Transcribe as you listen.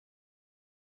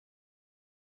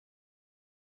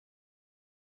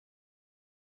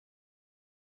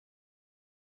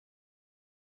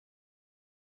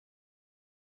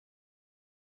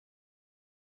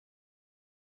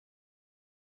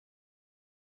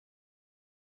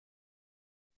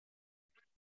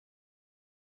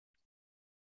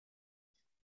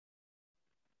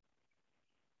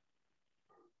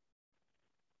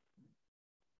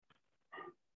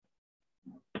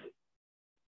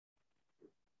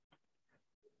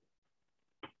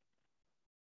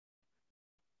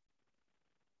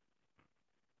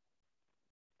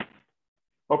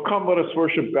Oh, come, let us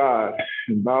worship God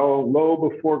and bow low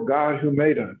before God who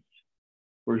made us,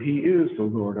 for he is the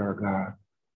Lord our God.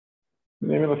 In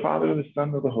the name of the Father, and the Son,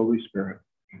 and of the Holy Spirit.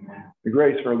 Amen. The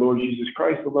grace of our Lord Jesus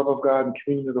Christ, the love of God, and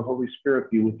communion of the Holy Spirit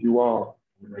be with you all.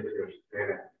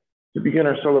 To begin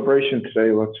our celebration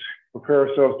today, let's prepare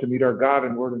ourselves to meet our God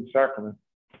in word and sacrament.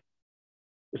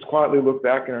 Let's quietly look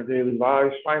back in our daily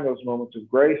lives, find those moments of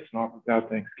grace, and offer God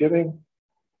thanksgiving.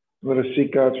 Let us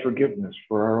seek God's forgiveness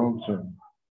for our own sins.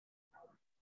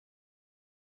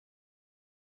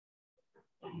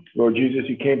 Lord Jesus,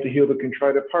 you came to heal the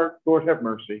contrite of heart. Lord, have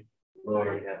mercy.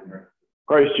 Lord, have mercy.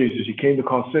 Christ Jesus, you came to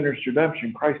call sinners to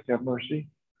redemption. Christ, have mercy.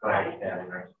 Christ, have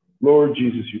mercy. Lord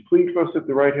Jesus, you plead for us at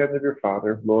the right hand of your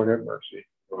Father. Lord, have mercy.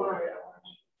 Lord, have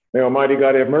mercy. May Almighty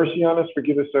God have mercy on us,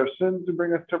 forgive us our sins, and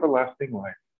bring us to everlasting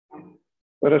life.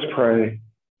 Let us pray.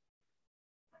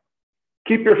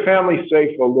 Keep your family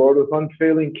safe, O Lord, with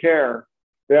unfailing care,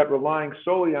 that relying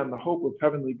solely on the hope of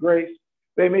heavenly grace,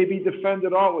 they may be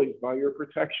defended always by your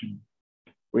protection.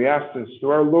 We ask this through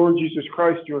our Lord Jesus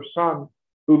Christ, your Son,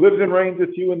 who lives and reigns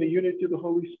with you in the unity of the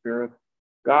Holy Spirit,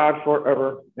 God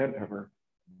forever and ever.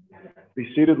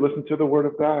 Be seated, listen to the word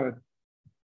of God.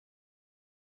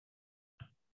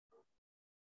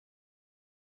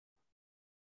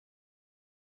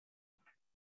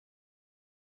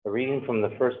 A reading from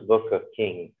the first book of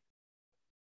Kings.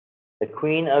 The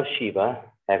Queen of Sheba,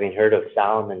 having heard of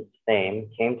Solomon's fame,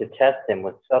 came to test him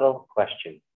with subtle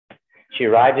questions. She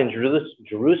arrived in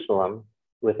Jerusalem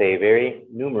with a very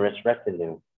numerous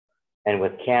retinue, and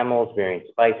with camels bearing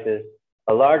spices,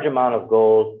 a large amount of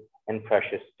gold and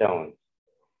precious stones.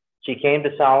 She came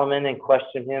to Solomon and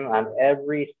questioned him on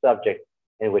every subject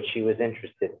in which she was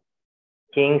interested.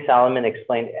 King Solomon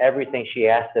explained everything she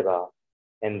asked about,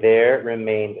 and there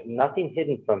remained nothing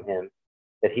hidden from him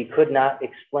that he could not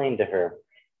explain to her.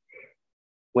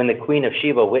 When the Queen of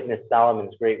Sheba witnessed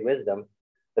Solomon's great wisdom,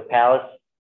 the palace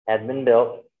had been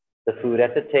built, the food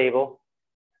at the table,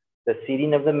 the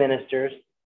seating of the ministers,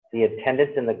 the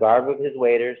attendance in the garb of his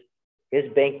waiters,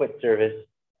 his banquet service,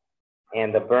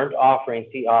 and the burnt offerings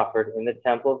he offered in the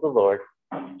temple of the Lord,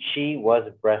 she was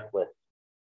breathless.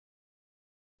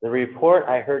 The report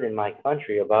I heard in my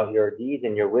country about your deeds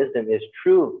and your wisdom is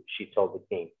true, she told the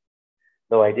king,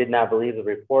 though I did not believe the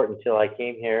report until I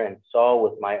came here and saw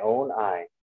with my own eyes.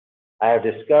 I have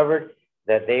discovered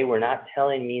that they were not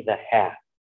telling me the half.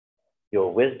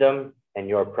 Your wisdom and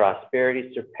your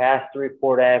prosperity surpass the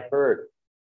report I have heard.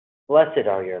 Blessed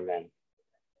are your men.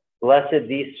 Blessed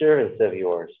these servants of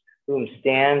yours, whom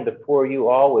stand before you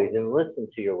always and listen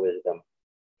to your wisdom.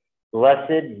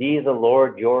 Blessed be the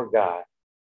Lord your God,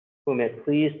 whom it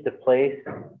pleased to place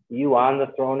you on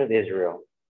the throne of Israel.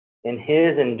 In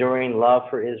his enduring love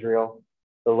for Israel,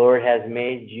 the Lord has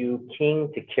made you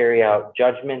king to carry out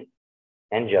judgment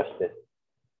and justice.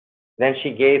 Then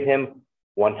she gave him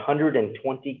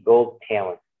 120 gold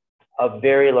talents, a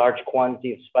very large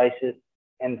quantity of spices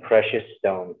and precious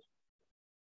stones.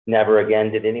 Never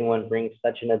again did anyone bring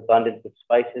such an abundance of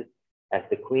spices as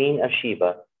the Queen of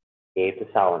Sheba gave to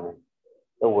Solomon.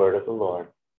 The word of the Lord.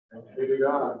 Thanks be to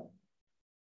God.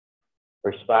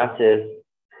 Response is,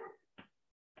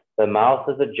 the mouth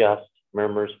of the just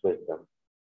murmurs wisdom.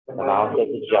 The mouth of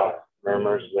the just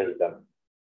murmurs wisdom.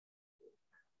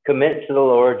 Commit to the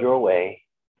Lord your way.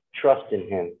 Trust in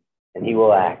him, and he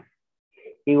will act.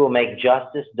 He will make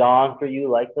justice dawn for you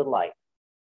like the light.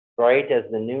 Bright as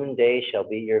the noonday shall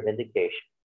be your vindication.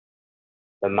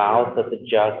 The mouth of the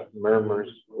just murmurs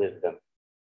wisdom.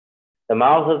 The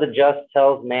mouth of the just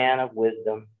tells man of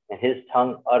wisdom, and his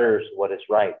tongue utters what is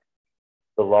right.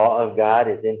 The law of God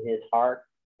is in his heart,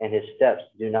 and his steps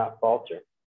do not falter.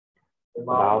 The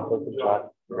mouth of the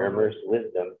just murmurs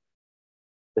wisdom.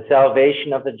 The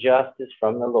salvation of the just is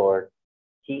from the Lord.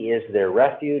 He is their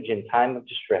refuge in time of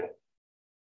distress.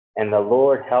 And the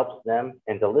Lord helps them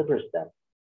and delivers them.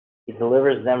 He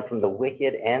delivers them from the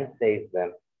wicked and saves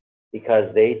them,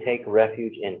 because they take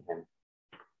refuge in him.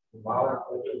 The mouth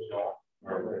of the just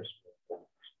murmurs wisdom.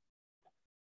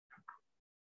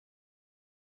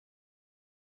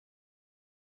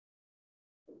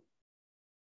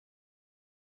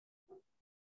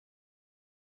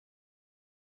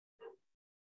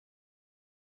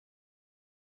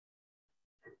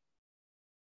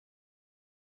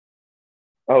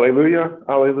 Alleluia,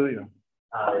 alleluia.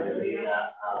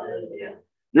 Hallelujah, hallelujah.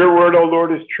 Your word, O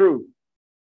Lord, is true.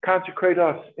 Consecrate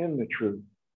us in the truth.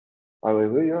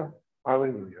 Alleluia,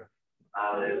 alleluia.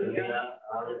 Hallelujah,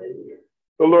 hallelujah.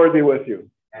 The Lord be with you.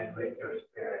 And with your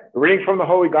spirit. A reading from the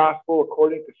Holy Gospel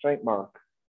according to St. Mark.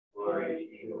 Glory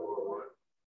to you, O Lord.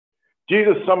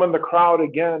 Jesus summoned the crowd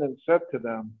again and said to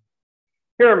them,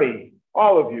 "Hear me,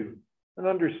 all of you, and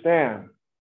understand.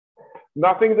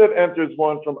 Nothing that enters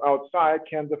one from outside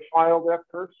can defile that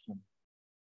person.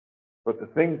 But the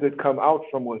things that come out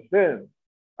from within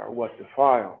are what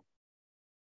defile.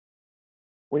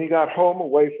 When he got home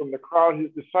away from the crowd,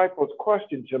 his disciples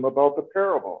questioned him about the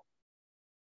parable.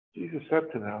 Jesus said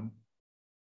to them,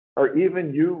 "Are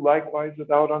even you likewise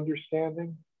without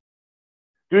understanding?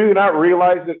 Do you not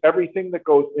realize that everything that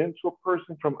goes into a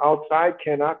person from outside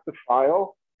cannot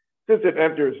defile, since it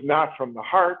enters not from the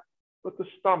heart, but the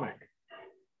stomach,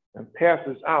 and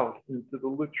passes out into the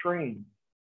latrine?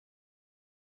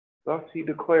 Thus he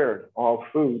declared all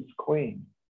foods clean.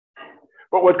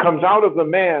 But what comes out of the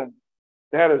man,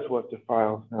 that is what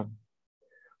defiles him.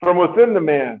 From within the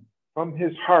man, from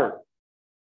his heart,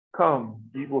 come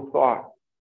evil thoughts,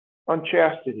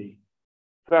 unchastity,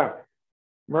 theft,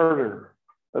 murder,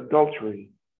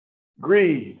 adultery,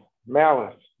 greed,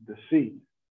 malice, deceit,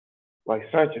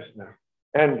 licentiousness,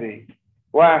 envy,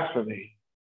 blasphemy,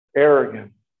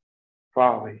 arrogance,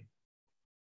 folly.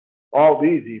 All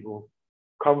these evils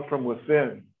come from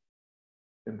within,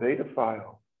 and they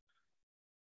defile."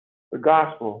 The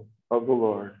gospel of the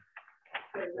Lord.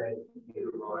 Praise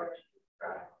you, Lord.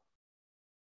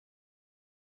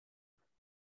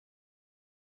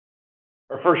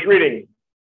 Our first reading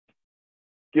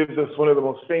gives us one of the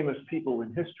most famous people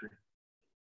in history.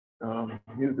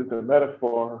 Uses a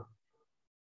metaphor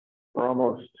for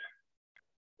almost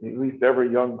at least every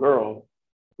young girl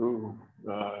who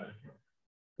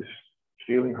is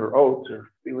feeling her oats or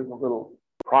feeling a little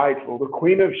prideful. The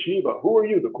Queen of Sheba. Who are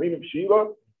you, the Queen of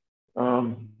Sheba?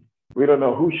 We don't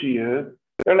know who she is.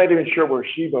 They're not even sure where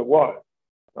Sheba was.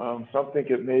 Some think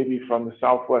it may be from the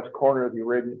southwest corner of the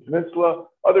Arabian Peninsula.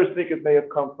 Others think it may have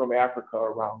come from Africa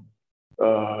around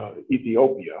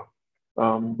Ethiopia.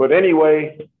 But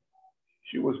anyway,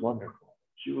 she was wonderful.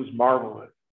 She was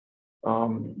marvelous.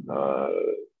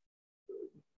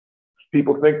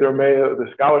 People think the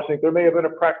scholars think there may have been a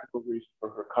practical reason for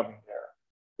her coming there.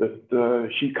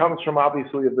 That she comes from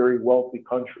obviously a very wealthy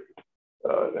country.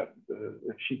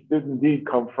 If she did indeed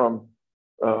come from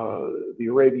the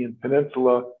Arabian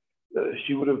Peninsula,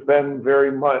 she would have been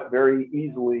very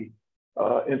easily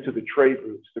into the trade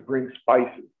routes to bring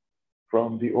spices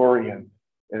from the Orient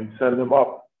and send them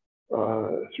up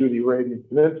through the Arabian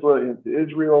Peninsula into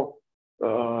Israel,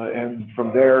 and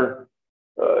from there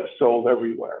sold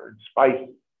everywhere. And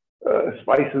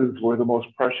spices were the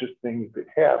most precious thing you could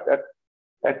have.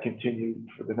 That continued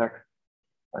for the next,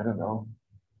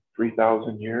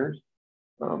 3,000 years.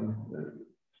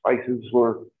 Spices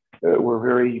were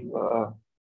very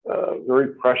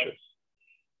precious.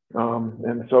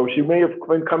 And so she may have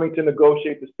been coming to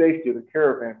negotiate the safety of the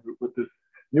caravan route with this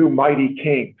new mighty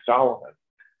king, Solomon,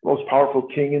 the most powerful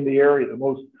king in the area, the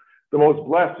most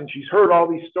blessed. And she's heard all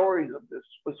these stories of this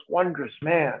wondrous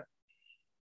man.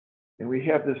 And we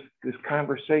have this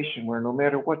conversation where no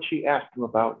matter what she asked him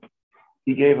about,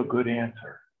 he gave a good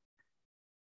answer.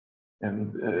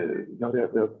 And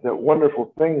that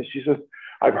wonderful thing is she says,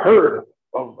 "I've heard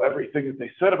of everything that they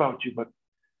said about you, but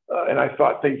and I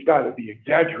thought they've got to be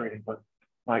exaggerating, but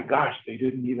my gosh, they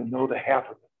didn't even know the half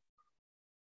of it."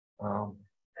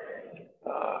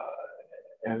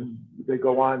 And they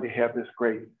go on to have this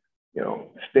great,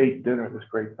 state dinner, this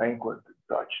great banquet and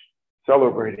such,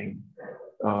 celebrating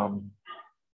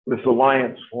this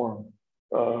alliance formed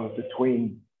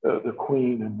between the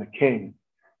queen and the king.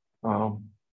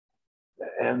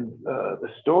 And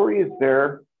the story is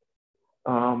there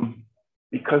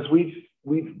because we've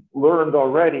learned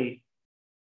already,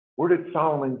 where did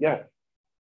Solomon get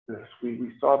this?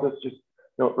 We saw this just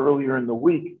earlier in the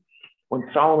week when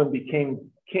Solomon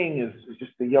became king as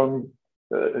just a young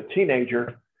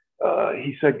teenager.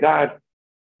 He said, "God,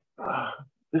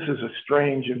 this is a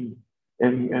strange and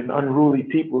unruly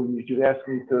people you should ask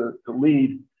me to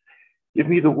lead. Give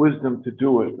me the wisdom to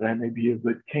do it, that I may be a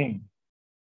good king."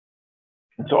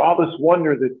 And so all this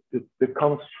wonder that's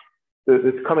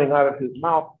coming out of his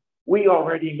mouth, we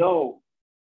already know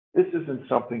this isn't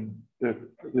something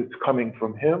that's coming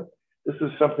from him. This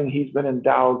is something he's been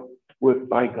endowed with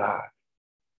by God.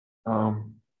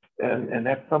 And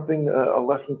that's something, a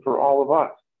lesson for all of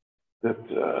us, that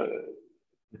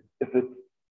if it's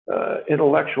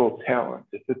intellectual talent,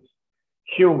 if it's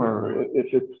humor,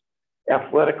 if it's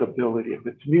athletic ability, if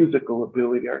it's musical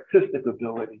ability, artistic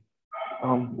ability,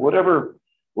 whatever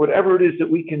it is that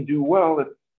we can do well,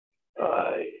 it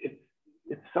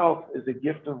itself is a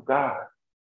gift of God.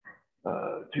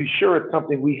 To be sure, it's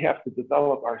something we have to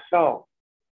develop ourselves.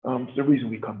 It's the reason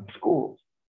we come to schools,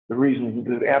 the reason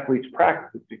the athletes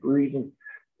practice, it's the reason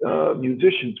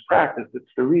musicians practice.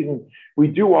 It's the reason we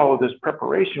do all of this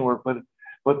preparation work.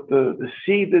 But the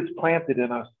seed that's planted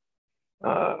in us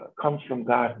comes from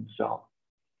God Himself.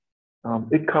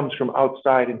 It comes from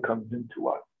outside and comes into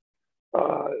us,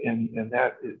 and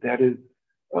that is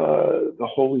the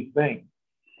holy thing.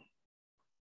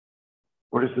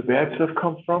 Where does the bad stuff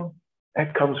come from?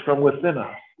 That comes from within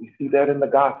us. We see that in the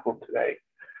gospel today.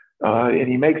 And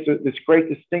He makes this great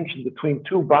distinction between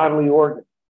two bodily organs,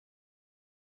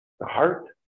 the heart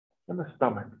and the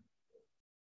stomach.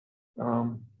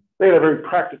 They had a very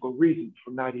practical reason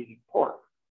for not eating pork.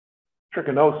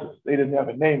 Trichinosis, they didn't have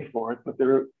a name for it, but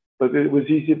it was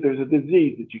easy. If there's a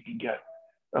disease that you can get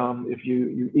if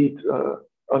you eat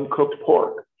uncooked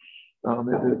pork.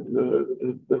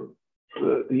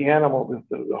 The animal,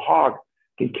 the hog,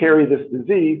 can carry this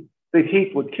disease. The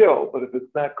heat would kill, but if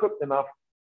it's not cooked enough,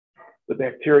 the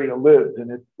bacteria lives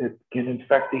and it can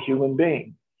infect a human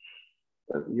being.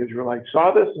 The Israelites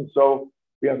saw this, and so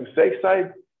be on the safe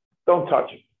side, don't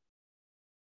touch it.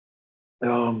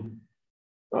 And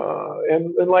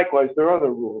likewise, there are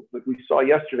other rules that we saw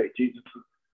yesterday. Jesus,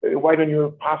 why don't your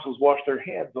apostles wash their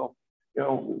hands? Well,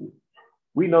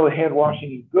 we know the hand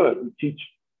washing is good. We teach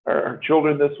our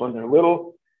children this when they're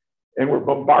little, and we're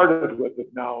bombarded with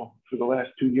it now for the last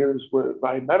 2 years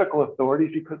by medical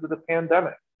authorities because of the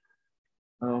pandemic.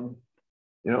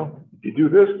 If you do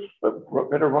this,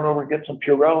 better run over and get some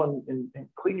Purell and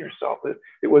clean yourself.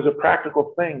 It was a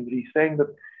practical thing. He's saying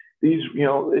that these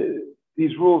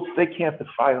rules, they can't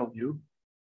defile you.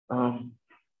 A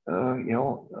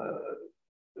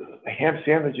ham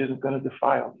sandwich isn't going to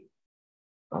defile you.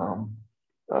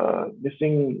 If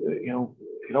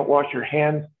you don't wash your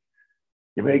hands,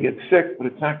 you may get sick, but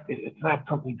it's not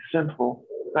something sinful.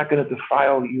 It's not going to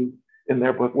defile you in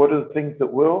there. But what are the things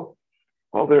that will?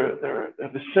 Well, they're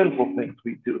the sinful things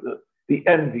we do, the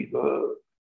envy,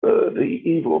 the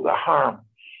evil, the harm,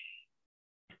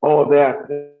 all of that.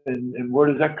 And where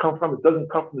does that come from? It doesn't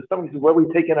come from the stomach. What we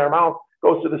take in our mouth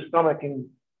goes to the stomach and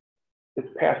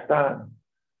it's passed on.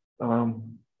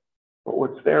 But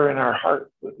what's there in our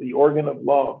heart, the organ of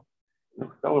love,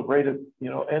 celebrated,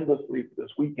 endlessly this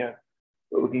weekend,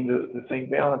 looking to St.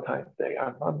 Valentine's Day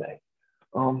on Monday.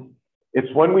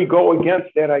 It's when we go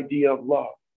against that idea of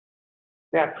love,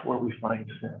 that's where we find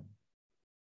sin.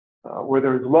 Where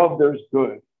there's love, there's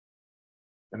good.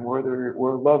 And where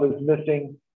love is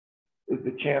missing is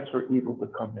the chance for evil to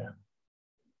come in.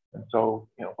 And so,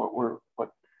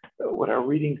 what our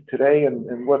readings today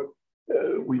and what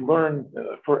we learn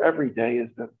for every day is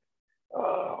that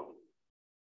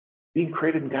being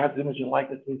created in God's image and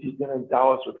likeness means He's going to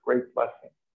endow us with great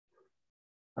blessing.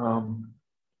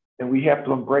 And we have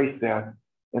to embrace that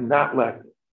and not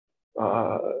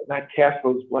cast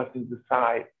those blessings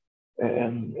aside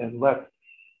and let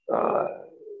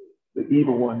the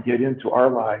evil one get into our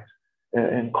lives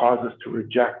and cause us to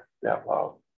reject that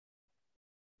love.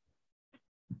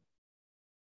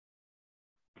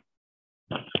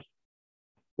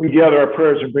 We gather our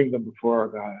prayers and bring them before our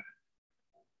God.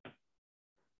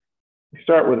 We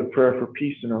start with a prayer for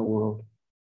peace in our world.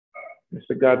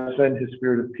 May God send His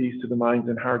spirit of peace to the minds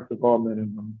and hearts of all men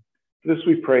and women. For this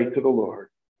we pray to the Lord.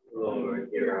 Lord,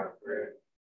 hear our prayer.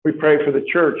 We pray for the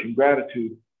church in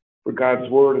gratitude for God's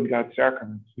word and God's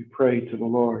sacraments. We pray to the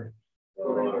Lord.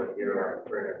 Lord, hear our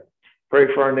prayer.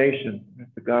 Pray for our nation.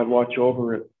 May God watch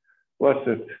over it, bless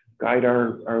it, guide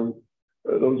those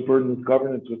burdened with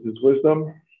governance with His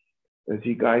wisdom, as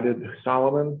He guided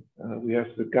Solomon. We ask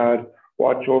that God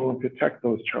watch over and protect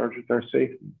those charged with our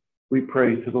safety. We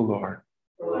pray to the Lord.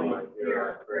 Lord, hear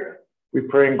our prayer. We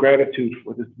pray in gratitude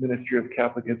for this ministry of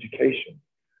Catholic education,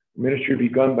 a ministry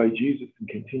begun by Jesus and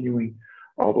continuing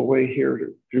all the way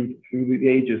here through the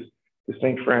ages to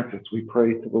St. Francis. We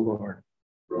pray to the Lord.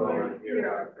 Lord, hear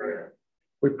our prayer.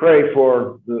 We pray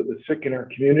for the sick in our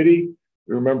community.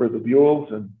 We remember the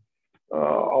Buells and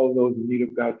all of those in need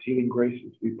of God's healing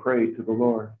graces. We pray to the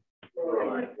Lord.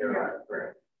 Lord, hear our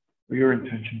prayer. For your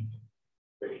intentions.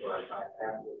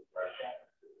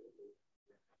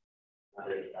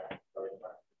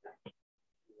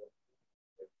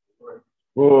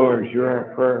 Lord, hear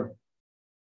our prayer.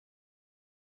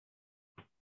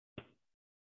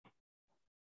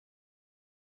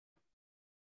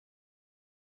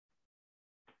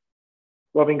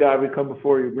 Loving God, we come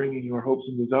before you, bringing your hopes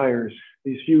and desires.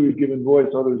 These few we've given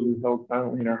voice, others we've held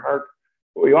silently in our heart.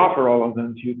 But we offer all of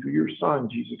them to you through your Son,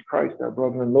 Jesus Christ, our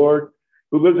brother and Lord,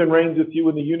 who lives and reigns with you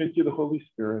in the unity of the Holy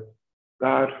Spirit,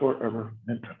 God forever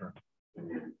and ever.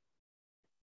 Amen.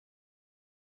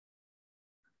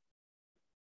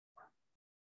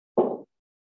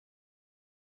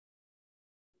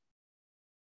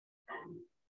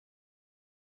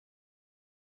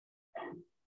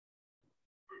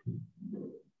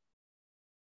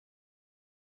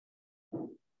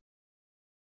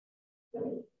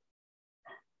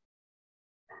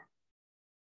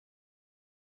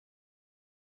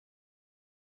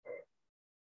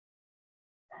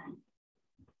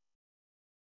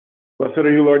 Blessed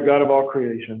are you, Lord God of all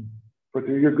creation, for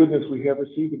through your goodness we have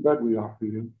received the bread we offer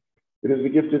you. It is the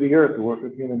gift of the earth, the work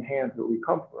of human hands, that we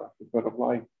come for us, the bread of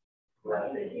life.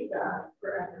 Blessed be God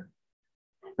forever.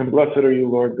 And blessed are you,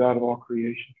 Lord God of all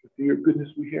creation, for through your goodness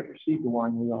we have received the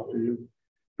wine we offer you.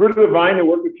 Fruit of the vine, the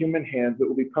work of human hands, that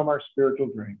will become our spiritual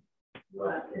drink.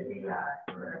 Blessed be God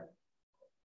forever.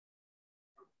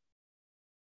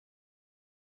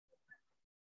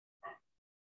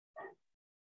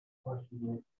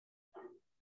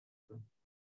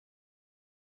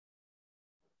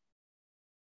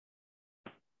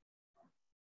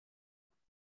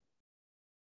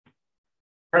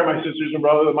 Pray, my sisters and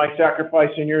brothers, that my sacrifice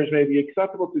and yours may be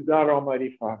acceptable to God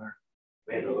Almighty Father.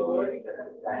 May the Lord accept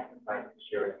the sacrifice of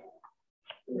charity,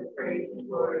 in the praise and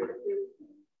glory of his name.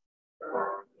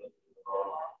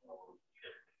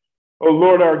 O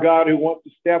Lord our God, who once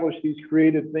established these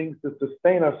created things to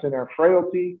sustain us in our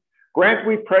frailty, grant,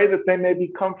 we pray, that they may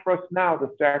become for us now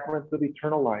the sacraments of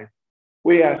eternal life.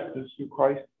 We ask this through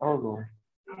Christ our Lord.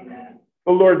 Amen.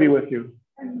 The Lord be with you.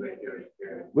 And with your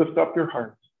spirit, Lift up your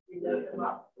hearts. we lift them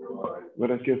up to the Lord.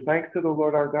 Let us give thanks to the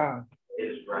Lord our God. It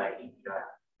is right and just.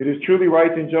 It is truly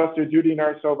right and just, our duty and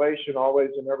our salvation,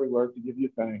 always and everywhere, to give you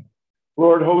thanks.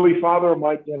 Lord, Holy Father,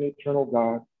 Almighty and eternal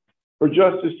God, for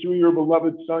just as through your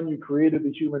beloved Son you created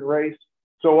the human race,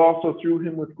 so also through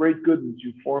him with great goodness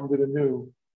you formed it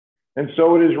anew. And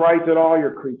so it is right that all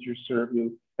your creatures serve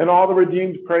you, and all the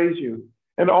redeemed praise you,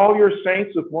 and all your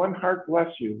saints with one heart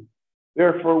bless you.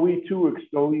 Therefore we too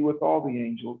extol you with all the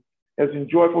angels, as in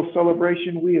joyful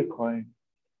celebration we acclaim.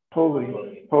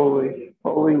 Holy, holy,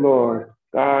 holy Lord,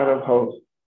 God of hosts,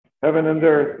 heaven and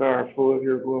earth are full of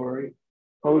your glory.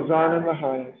 Hosanna in the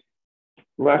highest.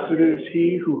 Blessed is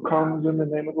he who comes in the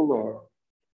name of the Lord.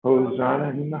 Hosanna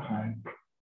in the highest.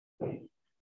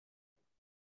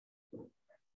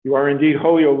 You are indeed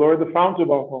holy, O Lord, the fount of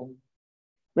all holy.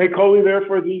 Make holy,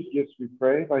 therefore, these gifts, we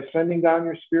pray, by sending down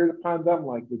your Spirit upon them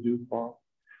like the dewfall,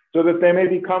 so that they may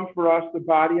become for us the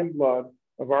body and blood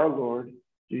of our Lord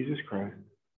Jesus Christ.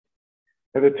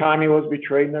 At the time he was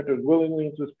betrayed and entered willingly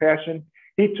into his passion,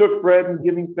 he took bread and,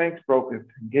 giving thanks, broke it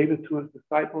and gave it to his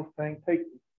disciples, saying, "Take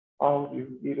this, all of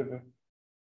you, eat of it.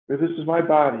 For this is my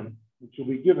body, which will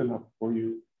be given up for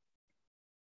you."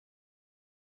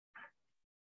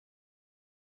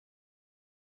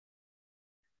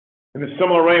 In a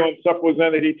similar way, when supper was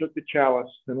ended, he took the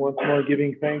chalice, and once more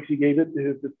giving thanks, he gave it to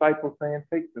his disciples, saying,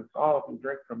 "Take this, all of you,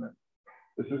 drink from it.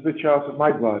 This is the chalice of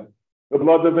my blood, the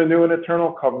blood of the new and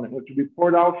eternal covenant, which will be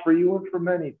poured out for you and for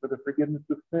many for the forgiveness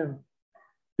of sins.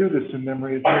 Do this in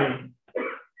memory of me."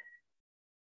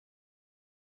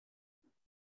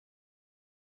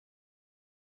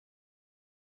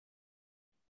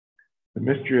 The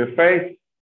mystery of faith.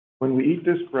 When we eat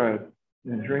this bread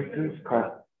and drink this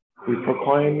cup, we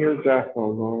proclaim your death, O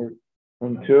Lord,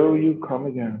 until you come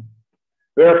again.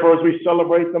 Therefore, as we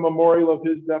celebrate the memorial of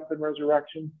his death and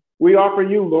resurrection, we offer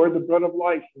you, Lord, the bread of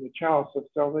life and the chalice of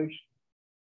salvation,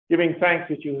 giving thanks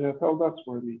that you have held us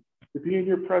worthy to be in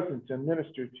your presence and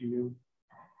minister to you.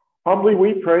 Humbly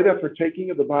we pray that, partaking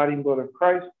of the body and blood of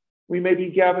Christ, we may be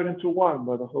gathered into one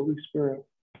by the Holy Spirit.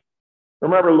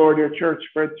 Remember, Lord, your church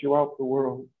spread throughout the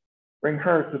world. Bring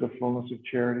her to the fullness of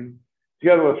charity.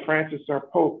 Together with Francis, our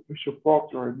Pope, Bishop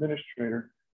Walter, our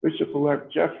administrator,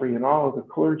 Bishop-elect Jeffrey, and all of the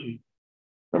clergy.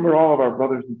 Remember all of our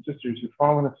brothers and sisters who've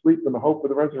fallen asleep in the hope of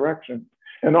the resurrection,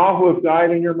 and all who have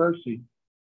died in your mercy.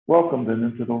 Welcome them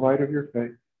into the light of your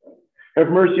face.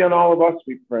 Have mercy on all of us,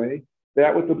 we pray,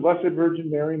 that with the Blessed Virgin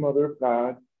Mary, Mother of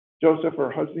God, Joseph, her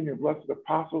husband, your blessed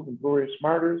apostles and glorious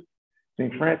martyrs,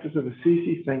 St. Francis of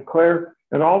Assisi, St. Clare,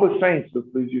 and all the saints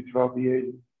that please you throughout the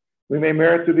ages, we may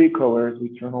merit to be co-heirs of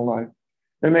eternal life,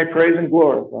 and may praise and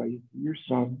glorify you through your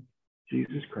Son,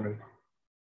 Jesus Christ.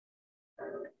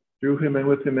 Through him and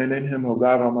with him and in him, O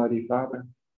God, Almighty Father,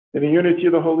 in the unity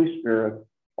of the Holy Spirit,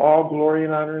 all glory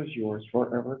and honor is yours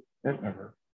forever and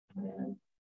ever. Amen.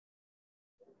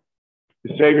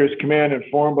 The Savior's command,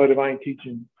 informed by divine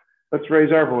teaching, let's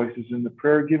raise our voices in the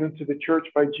prayer given to the church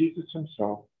by Jesus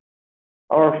himself.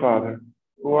 Our Father,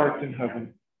 who art in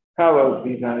heaven, hallowed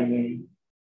be thy name.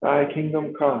 Thy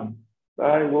kingdom come,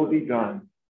 thy will be done,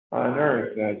 on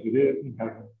earth as it is in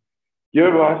heaven.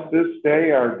 Give us this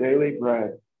day our daily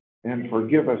bread, and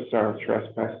forgive us our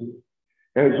trespasses,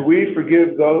 as we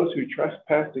forgive those who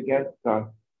trespass against us.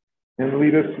 And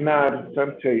lead us not into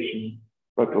temptation,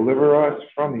 but deliver us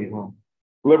from evil.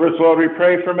 Deliver us, Lord, we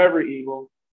pray, from every evil.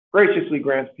 Graciously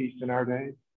grant peace in our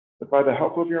days, that by the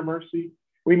help of your mercy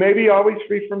we may be always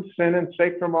free from sin and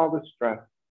safe from all distress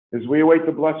as we await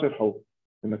the blessed hope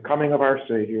in the coming of our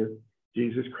Savior,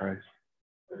 Jesus Christ.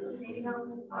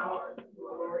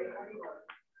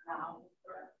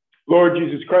 Lord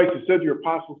Jesus Christ, who said to your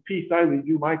apostles, peace I leave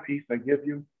you, my peace I give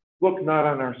you. Look not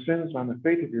on our sins, on the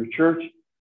faith of your church.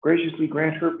 Graciously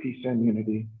grant her peace and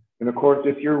unity in accordance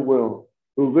with your will,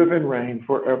 who live and reign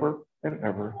forever and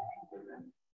ever.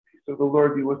 Peace of the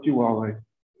Lord be with you always.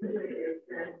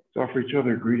 Let's offer each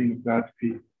other greetings of God's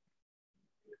peace.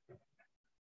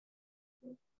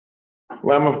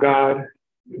 Lamb of God,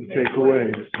 you take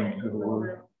away the sins of the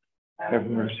world. Have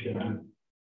mercy on us.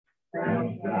 Lamb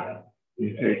of God,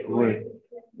 you take away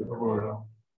the world.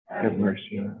 Have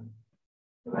mercy on us.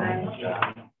 Lamb of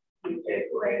God, you take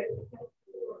away the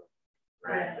world.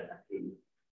 Grant us peace.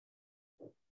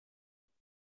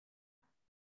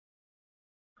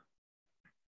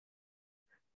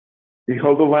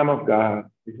 Behold the Lamb of God.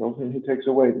 Behold him who takes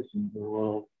away the sins of the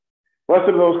world. Blessed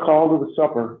are those called to the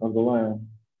supper of the Lamb.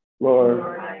 Lord,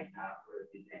 I am not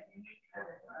worthy that you should come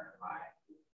into our lives,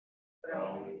 but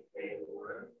only say the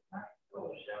word, my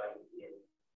soul shall be healed.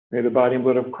 May the body and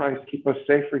blood of Christ keep us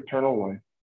safe for eternal life.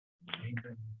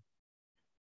 Amen.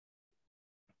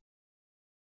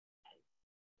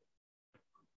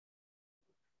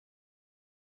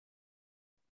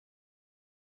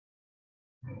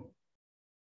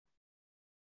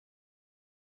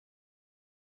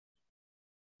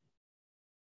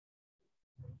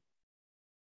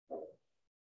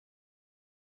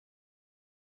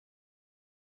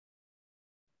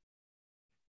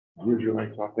 Would you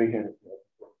like to they had it?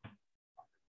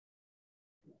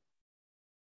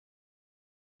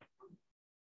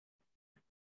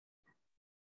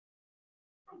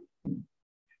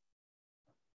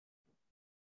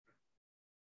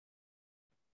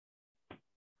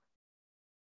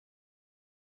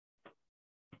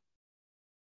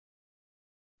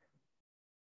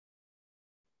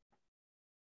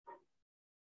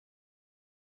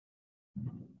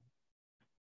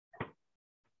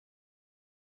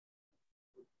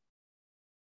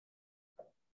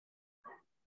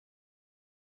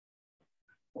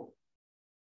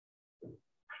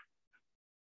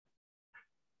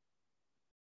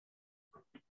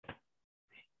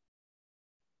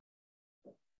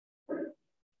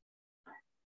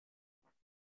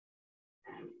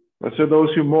 Blessed are those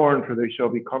who mourn, for they shall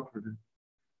be comforted.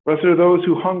 Blessed are those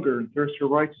who hunger and thirst for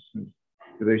righteousness,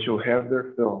 for they shall have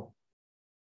their fill.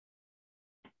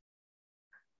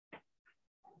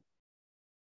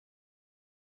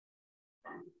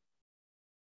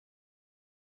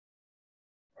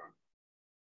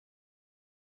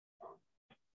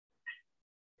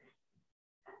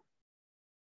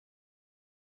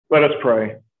 Let us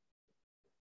pray.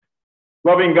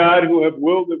 Loving God, who have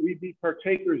willed that we be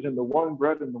partakers in the one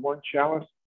bread and the one chalice,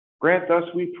 grant us,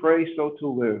 we pray, so to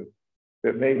live,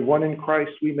 that made one in Christ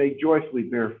we may joyfully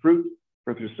bear fruit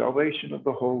for the salvation of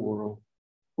the whole world.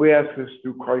 We ask this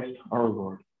through Christ our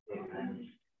Lord. Amen.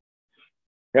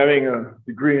 Having a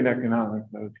degree in economics,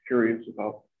 I was curious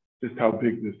about just how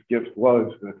big this gift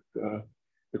was that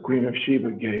the Queen of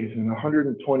Sheba gave, and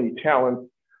 120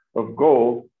 talents of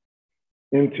gold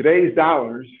in today's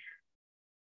dollars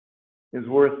is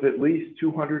worth at least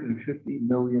 $250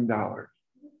 million. Now,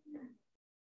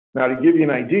 to give you an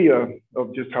idea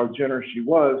of just how generous she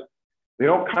was, they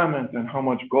don't comment on how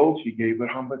much gold she gave, but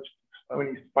how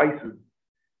many spices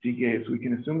she gave. So we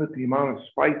can assume that the amount of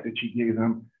spice that she gave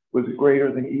them was greater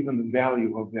than even the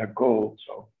value of that gold.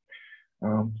 So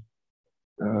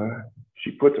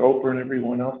she puts Oprah and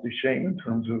everyone else to shame in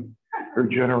terms of her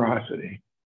generosity.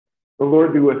 The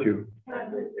Lord be with you.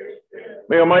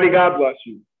 May Almighty God bless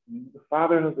you. In the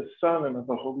Father, and of the Son, and of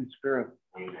the Holy Spirit.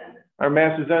 Amen. Our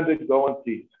Mass is ended. Go in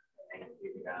peace. Thank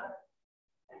you, God.